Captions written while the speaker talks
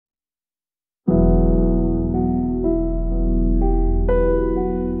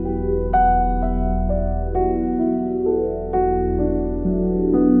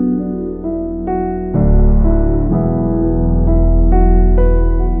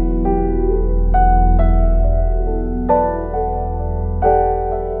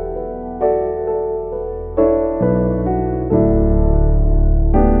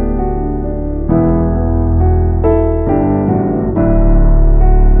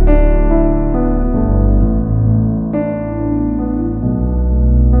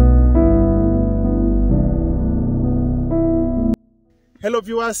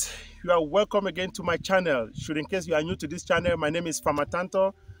Hello viewers, you are welcome again to my channel. Should in case you are new to this channel, my name is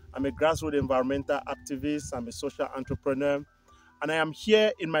Famatanto. I'm a grassroots environmental activist, I'm a social entrepreneur, and I am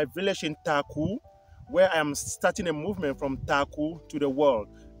here in my village in Taku, where I am starting a movement from Taku to the world.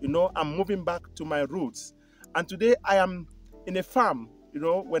 I'm moving back to my roots. And today I am in a farm.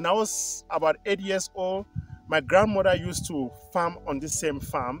 When I was about 8 years old, my grandmother used to farm on the same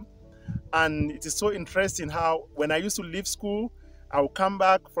farm. And it is so interesting how when I used to leave school, I'll come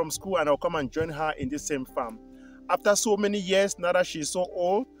back from school and I'll come and join her in the same farm. After so many years, now that she's so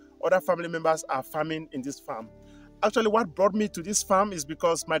old, other family members are farming in this farm. Actually, what brought me to this farm is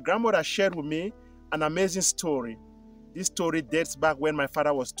because my grandmother shared with me an amazing story. This story dates back when my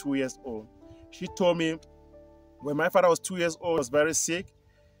father was 2 years old. She told me when my father was 2 years old, he was very sick.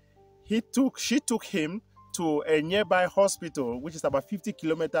 She took him to a nearby hospital, which is about 50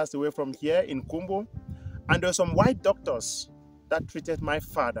 kilometers away from here in Kumbo. And there were some white doctors that treated my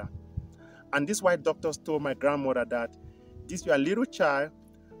father. And these white doctors told my grandmother that this your little child,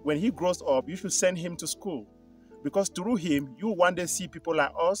 when he grows up, you should send him to school. Because through him, you one day see people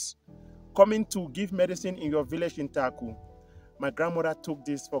like us coming to give medicine in your village in Taku. My grandmother took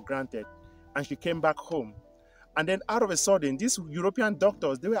this for granted and she came back home. And then out of a sudden, these European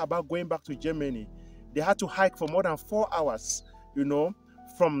doctors, they were about going back to Germany. They had to hike for more than 4 hours,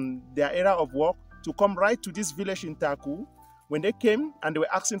 from their area of work to come right to this village in Taku. When they came and they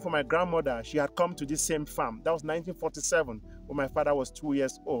were asking for my grandmother, she had come to this same farm. That was 1947 when my father was 2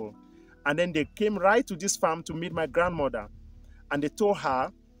 years old. And then they came right to this farm to meet my grandmother. And they told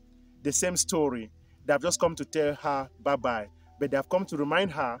her the same story. They have just come to tell her bye-bye. But they have come to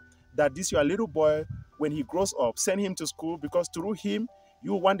remind her that this your little boy, when he grows up, send him to school because through him,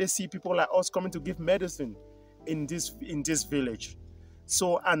 you one day see people like us coming to give medicine in this village.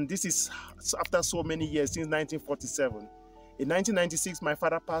 And this is after so many years, since 1947. In 1996, my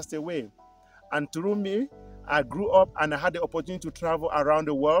father passed away. And through me, I grew up and I had the opportunity to travel around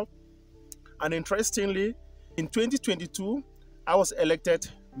the world. And interestingly, in 2022, I was elected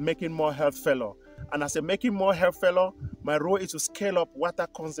Making More Health Fellow. And as a Making More Health Fellow, my role is to scale up water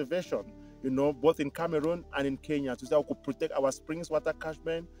conservation, both in Cameroon and in Kenya, so that we could protect our springs water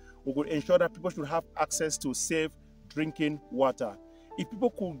catchment. We could ensure that people should have access to safe drinking water. If people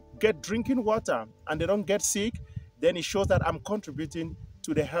could get drinking water and they don't get sick, then it shows that I'm contributing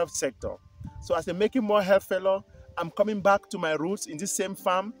to the health sector. So as a Making More Health Fellow, I'm coming back to my roots in this same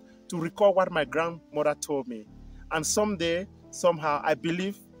farm to recall what my grandmother told me. And someday, somehow, I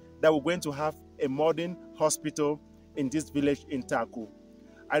believe that we're going to have a modern hospital in this village in Taku.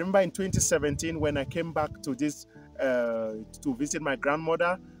 I remember in 2017 when I came back to this to visit my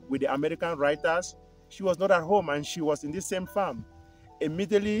grandmother with the American writers. She was not at home and she was in this same farm.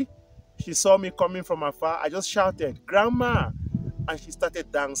 Immediately, she saw me coming from afar. I just shouted, "Grandma!" And she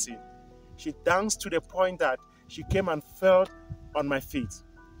started dancing. She danced to the point that she came and fell on my feet.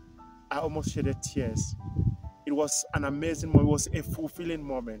 I almost shedded tears. It was an amazing moment. It was a fulfilling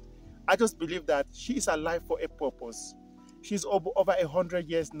moment. I just believe that she is alive for a purpose. She's over 100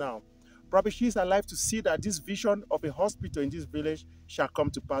 years now. Probably she's alive to see that this vision of a hospital in this village shall come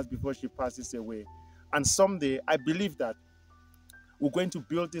to pass before she passes away. And someday, I believe that we're going to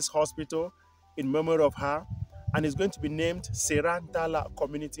build this hospital in memory of her, and it's going to be named Serantala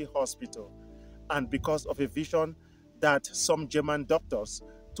Community Hospital. And because of a vision that some German doctors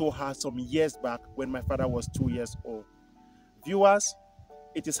told her some years back when my father was 2 years old. Viewers,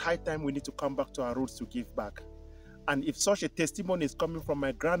 it is high time we need to come back to our roots to give back. And if such a testimony is coming from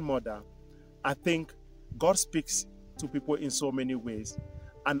my grandmother, I think God speaks to people in so many ways.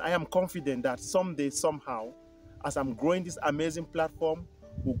 And I am confident that someday, somehow, as I'm growing this amazing platform,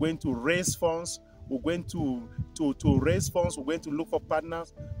 we're going to raise funds, we're going to raise funds, we're going to look for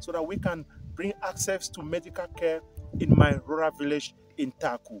partners so that we can bring access to medical care in my rural village in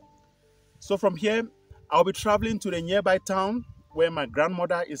Taku. So from here, I'll be traveling to the nearby town where my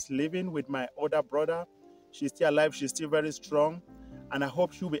grandmother is living with my older brother. She's still alive, she's still very strong, and I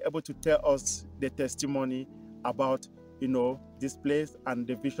hope she'll be able to tell us the testimony about, this place and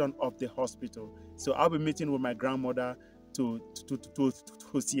the vision of the hospital. So I'll be meeting with my grandmother to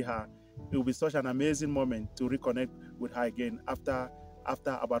see her. It will be such an amazing moment to reconnect with her again after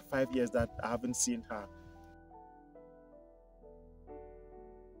about 5 years that I haven't seen her.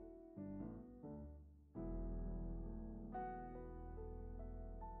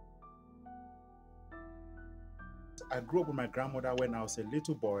 I grew up with my grandmother when I was a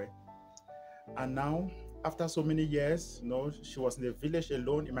little boy, and now after so many years, she was in the village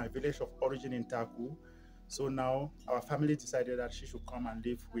alone, in my village of origin in Taku. So now our family decided that she should come and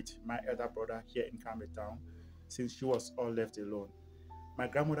live with my elder brother here in Cameroon, since she was all left alone. My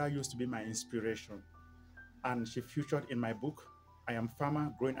grandmother used to be my inspiration, and she featured in my book, I Am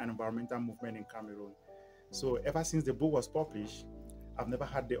Farmer, Growing an Environmental Movement in Cameroon. So ever since the book was published, I've never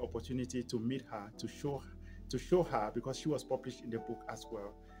had the opportunity to meet her, to show her, because she was published in the book as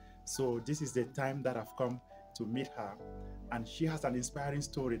well. So this is the time that I've come to meet her, and she has an inspiring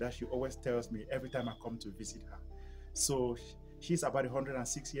story that she always tells me every time I come to visit her. So she's about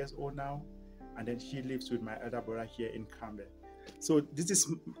 106 years old now, and then she lives with my elder brother here in Campbell. So this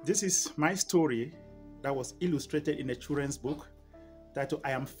is my story that was illustrated in a children's book titled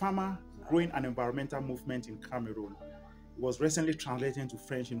I Am Farmer, Growing an Environmental Movement in Cameroon. It was recently translated into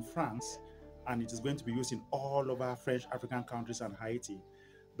French in France, and it is going to be used in all over French African countries and Haiti.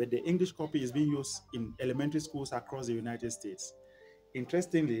 But the English copy is being used in elementary schools across the United States.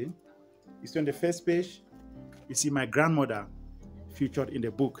 Interestingly, you see on the first page, you see my grandmother featured in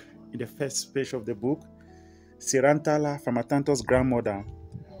the book, in the first page of the book, Sirantala Famatanto's grandmother,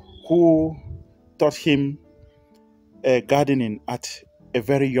 who taught him gardening at a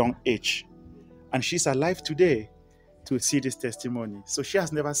very young age. And she's alive today to see this testimony. So she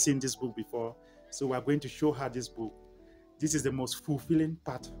has never seen this book before. So we're going to show her this book. This is the most fulfilling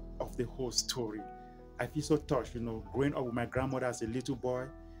part of the whole story. I feel so touched, growing up with my grandmother as a little boy.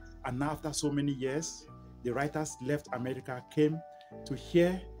 And now after so many years, the writers left America, came to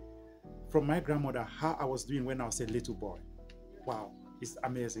hear from my grandmother how I was doing when I was a little boy. Wow, it's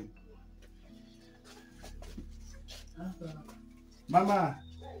amazing. Mama.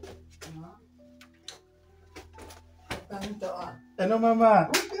 Hello,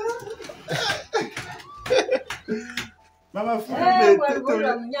 Mama. Mama,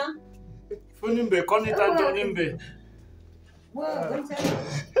 Funimbe, Konita Tonimbe.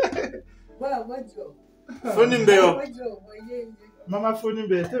 Funimbe. Mama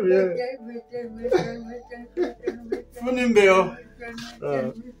Funimbe. Funimbe.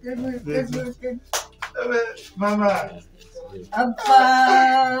 Mama.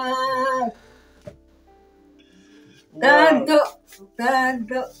 Tanto,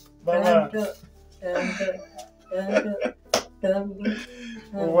 tanto, tanto, tanto, tanto.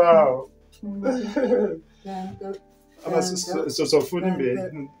 Wow. So Funimbe.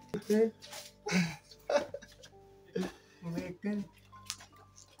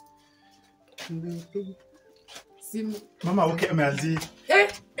 Mama, okay, Melody.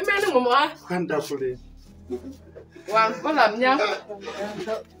 Wonderfully. Wapolamnya.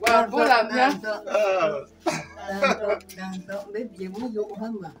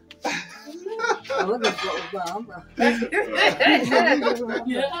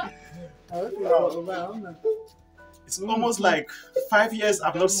 It's almost like 5 years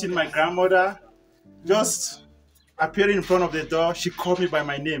I've not seen my grandmother. Just appearing in front of the door, she called me by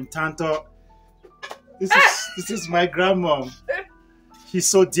my name, Tanto. This is my grandmom. She's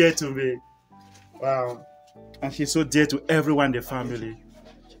so dear to me. Wow. And she's so dear to everyone in the family.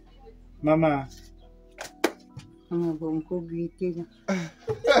 Mama.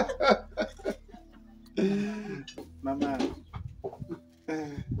 Mama.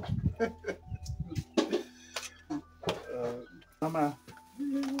 Mama.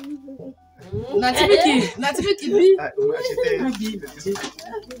 Nativiki bi.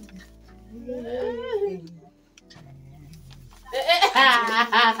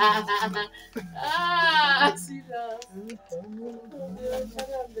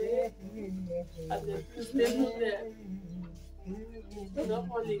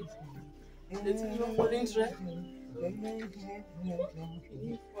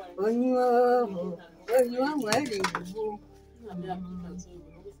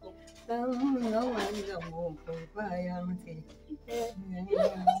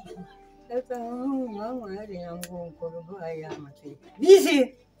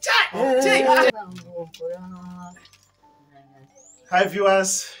 Hi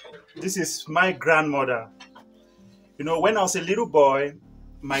viewers, this is my grandmother. When I was a little boy,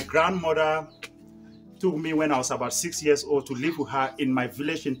 my grandmother took me when I was about 6 years old to live with her in my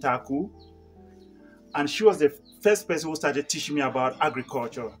village in Taku. And she was the first person who started teaching me about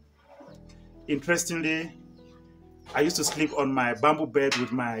agriculture. Interestingly, I used to sleep on my bamboo bed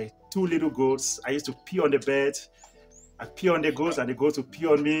with my 2 little goats. I used to pee on the bed. I pee on the goats and the goats would pee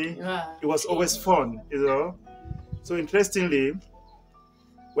on me. It was always fun, So interestingly,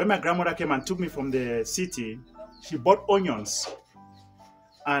 when my grandmother came and took me from the city, she bought onions.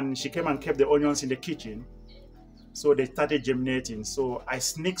 And she came and kept the onions in the kitchen. So they started germinating. So I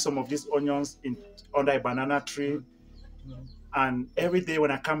sneaked some of these onions under a banana tree. And every day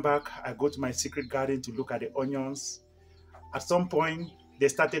when I come back, I go to my secret garden to look at the onions. At some point, they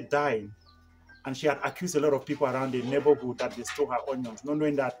started dying. And she had accused a lot of people around the neighborhood that they stole her onions, not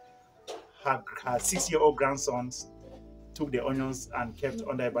knowing that her 6-year-old grandsons took the onions and kept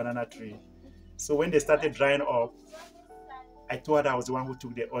under a banana tree. So when they started drying up, I told her I was the one who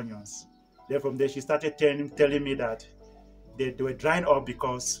took the onions. Then from there, she started telling me that they were drying up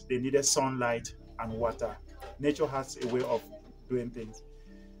because they needed sunlight and water. Nature has a way of doing things.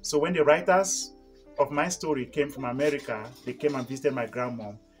 So when the writers of my story came from America, they came and visited my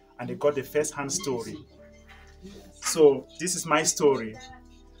grandmom and they got the first-hand story. So this is my story.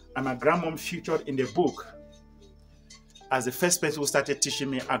 And my grandmom featured in the book as the first person who started teaching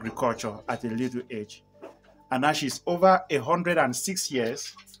me agriculture at a little age. And now she's over 106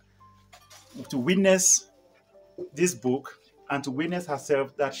 years to witness this book and to witness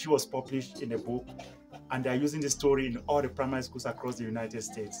herself that she was published in a book, and they're using the story in all the primary schools across the United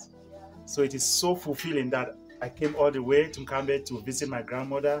States. So it is so fulfilling that I came all the way to Cambe to visit my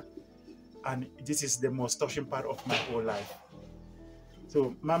grandmother, and this is the most touching part of my whole life.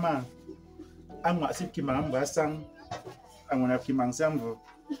 So, Mama, I'm going to kimang basang, I'm going to kimang sambo.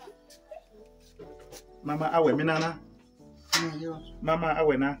 Mama, awe minana. Mama,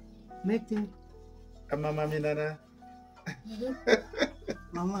 awe na. Meeting. Mama minana.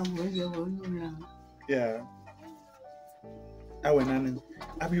 Mama, na. Yeah. Awe na.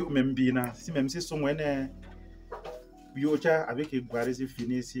 Abi umembina. Si memsi songwene. Biocha avec Guarisi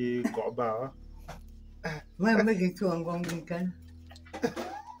finisi Goba. Moi, je suis en Gongikan.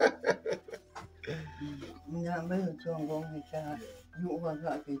 Nhà mấy người chồng con người ta dụ vào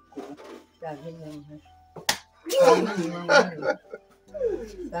gọi cái cụ ta cái nhân hết xong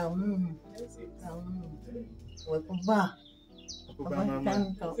rồi con ba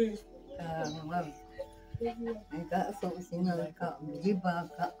chăn cậu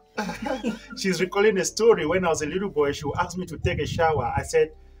She's recalling a story. When I was a little boy, she would ask me to take a shower. I said,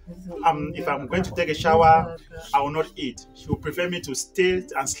 if I'm going to take a shower, I will not eat. She would prefer me to stay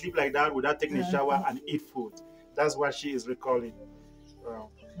and sleep like that without taking a shower and eat food. That's what she is recalling. Wow.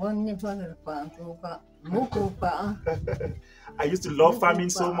 I used to love farming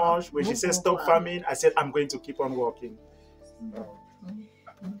so much. When she said stop farming, I said, I'm going to keep on working.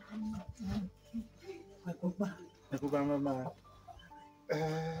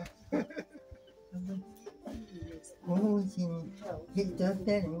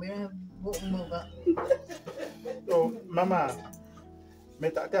 Oh, Mama,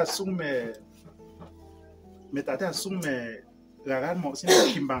 metate asume ragan mo sin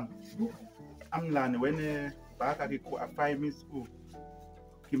kimbang. Amlan when ba ka ki ko afai mi su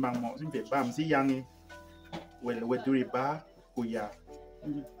kimbang mo sin be bam si yangi we duri ba ku ya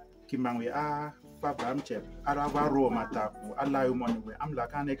kimbang we a ba bam chep ara ba ro mata ku ala yu mo ni we amla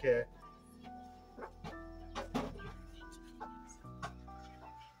ka ne ke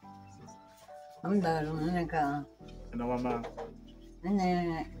ka no mama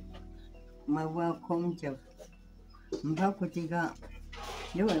nene ma wa kom chep mba ko tiga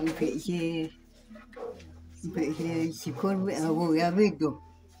yo pe si kon we avo ya vedo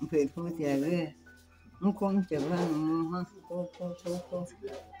pe ko ti ave un kom chep ha ko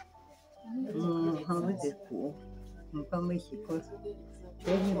ha ve de ko mba me si ko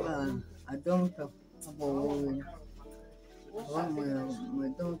te ba adonto abo wa me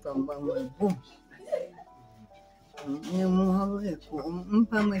donto ba me bum ni mo ha ve ko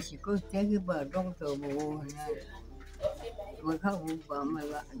mba me si ko te ba donto bo mà không vợ mà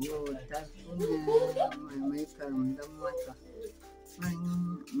lại vô ta cũng mà mấy cần đâm mắt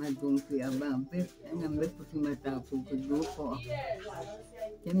mà dùng kia bà biết anh em biết cái mà ta phụ cái đũa cọ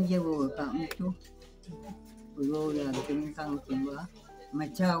chém dâu tạm chút rồi là chúng tăng chúng quá mà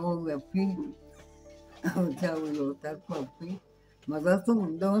chao về phi chao rồi ta có phi mà đó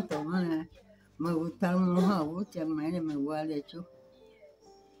không đó tao mà ta mua hậu chém máy này mà qua đây chút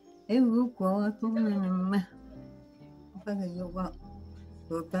em lúc qua cũng mà cái gì vậy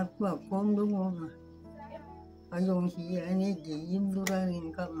rồi ta có con đúng không anh dùng gì anh ấy chỉ im luôn ra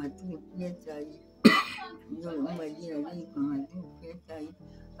nên các mà tôi biết chạy rồi ông bà gì là đi còn mà tôi biết chạy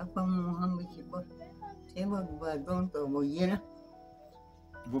các con không biết gì hết thế mà bà don tàu bao nhiêu đó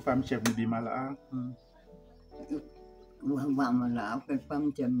vô phạm chef bị mà là bà mà là cái phạm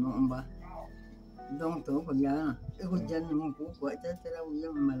chef mà ông bà don tàu bao nhiêu cái con chân mình cũng quậy tới đâu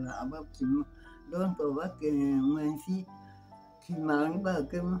nhưng mà là bà chỉ don tàu bắt cái mình si khi mà nó bà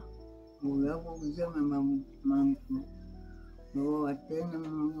cái mùi áo vô bây giờ mà vô ở trên nó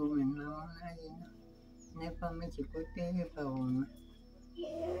vô mình nó gì đó nếu không mới chỉ có cái vào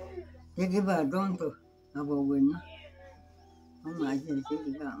cái vào trong thôi là vào mình không phải chỉ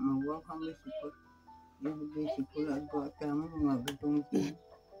cả mà vô không mới chỉ có đi chỉ có là gọi cả mà cái trong kia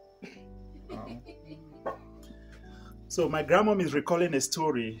So my grandmom is recalling a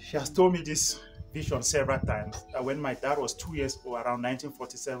story. She has told me this vision several times. That when my dad was 2 years old, around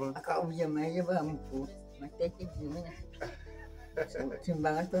 1947.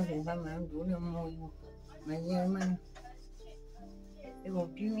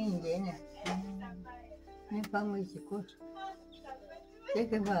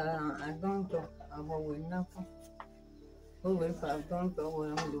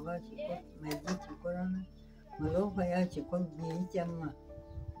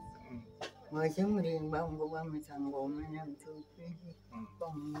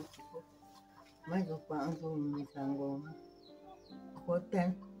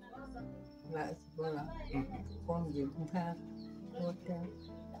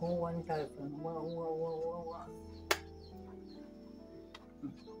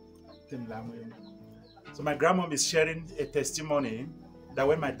 So my grandmom is sharing a testimony that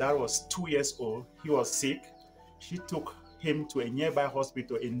when my dad was 2 years old, he was sick. She took him to a nearby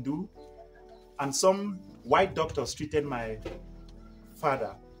hospital in Du, and some white doctors treated my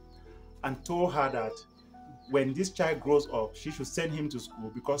father and told her that when this child grows up, she should send him to school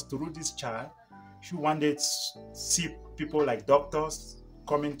because through this child, she wanted to see people like doctors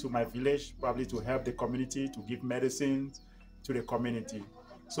coming to my village, probably to help the community, to give medicines to the community.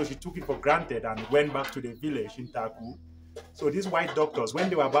 So she took it for granted and went back to the village in Taku. So these white doctors, when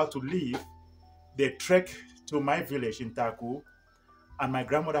they were about to leave, they trekked to my village in Taku, and my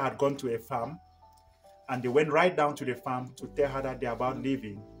grandmother had gone to a farm, and they went right down to the farm to tell her that they're about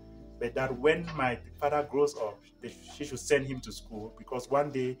leaving, but that when my father grows up, she should send him to school because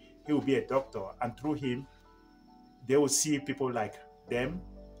one day he will be a doctor, and through him, they will see people like them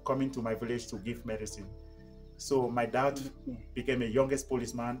coming to my village to give medicine. So my dad became the youngest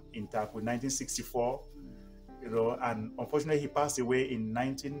policeman in Taku in 1964, and unfortunately he passed away in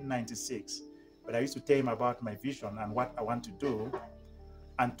 1996. But I used to tell him about my vision and what I want to do.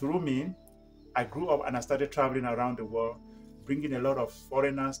 And through me, I grew up and I started traveling around the world, bringing a lot of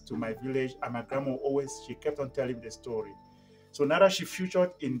foreigners to my village. And my grandma she kept on telling the story. So now that she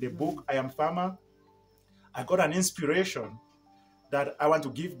featured in the book, I Am Farmer, I got an inspiration that I want to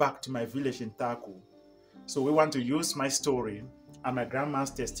give back to my village in Taku. So we want to use my story and my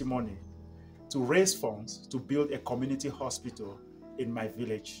grandma's testimony to raise funds to build a community hospital in my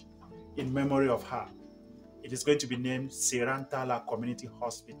village in memory of her. It is going to be named Serantala Community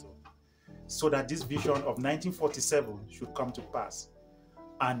Hospital, so that this vision of 1947 should come to pass.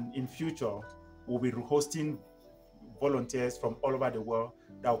 And in future, we'll be hosting volunteers from all over the world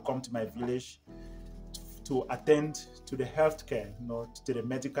that will come to my village to attend to the healthcare, to the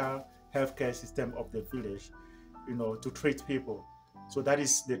medical healthcare system of the village, to treat people. So that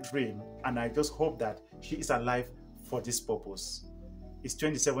is the dream. And I just hope that she is alive for this purpose. It's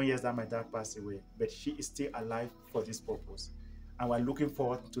 27 years that my dad passed away, but she is still alive for this purpose. And we're looking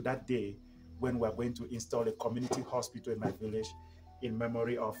forward to that day when we're going to install a community hospital in my village in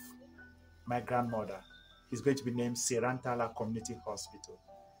memory of my grandmother. It's going to be named Serantala Community Hospital.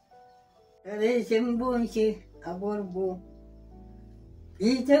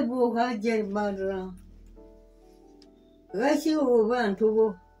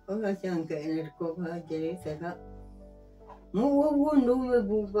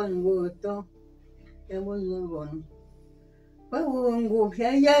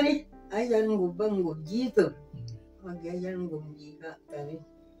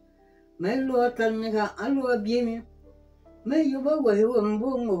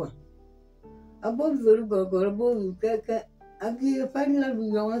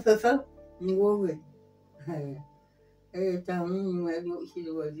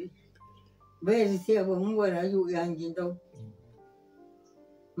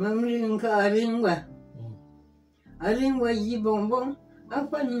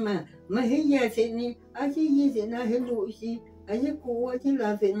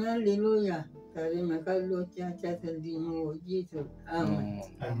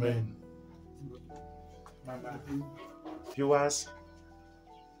 Amen. Viewers,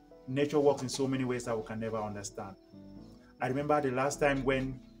 nature works in so many ways that we can never understand. I remember the last time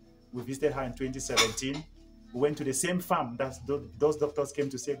when we visited her in 2017, we went to the same farm that those doctors came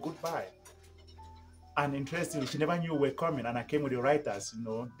to say goodbye. And interestingly, she never knew we were coming. And I came with the writers,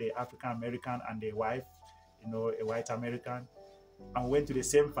 the African American and the wife, a white American. And we went to the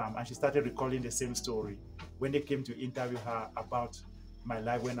same farm, and she started recalling the same story when they came to interview her about my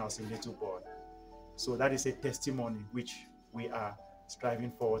life when I was a little boy. So that is a testimony which we are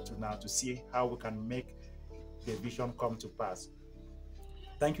striving forward to now, to see how we can make the vision come to pass.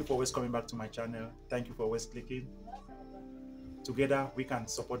 Thank you for always coming back to my channel. Thank you for always clicking to together we can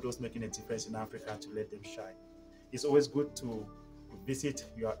support those making a difference in Africa to let them shine. It's always good to visit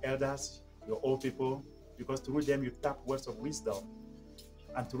your elders, your old people, because through them you tap words of wisdom,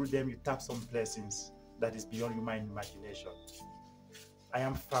 and through them you tap some blessings that is beyond human imagination. I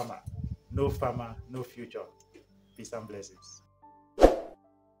am Farmer. No farmer, no future. Peace and blessings.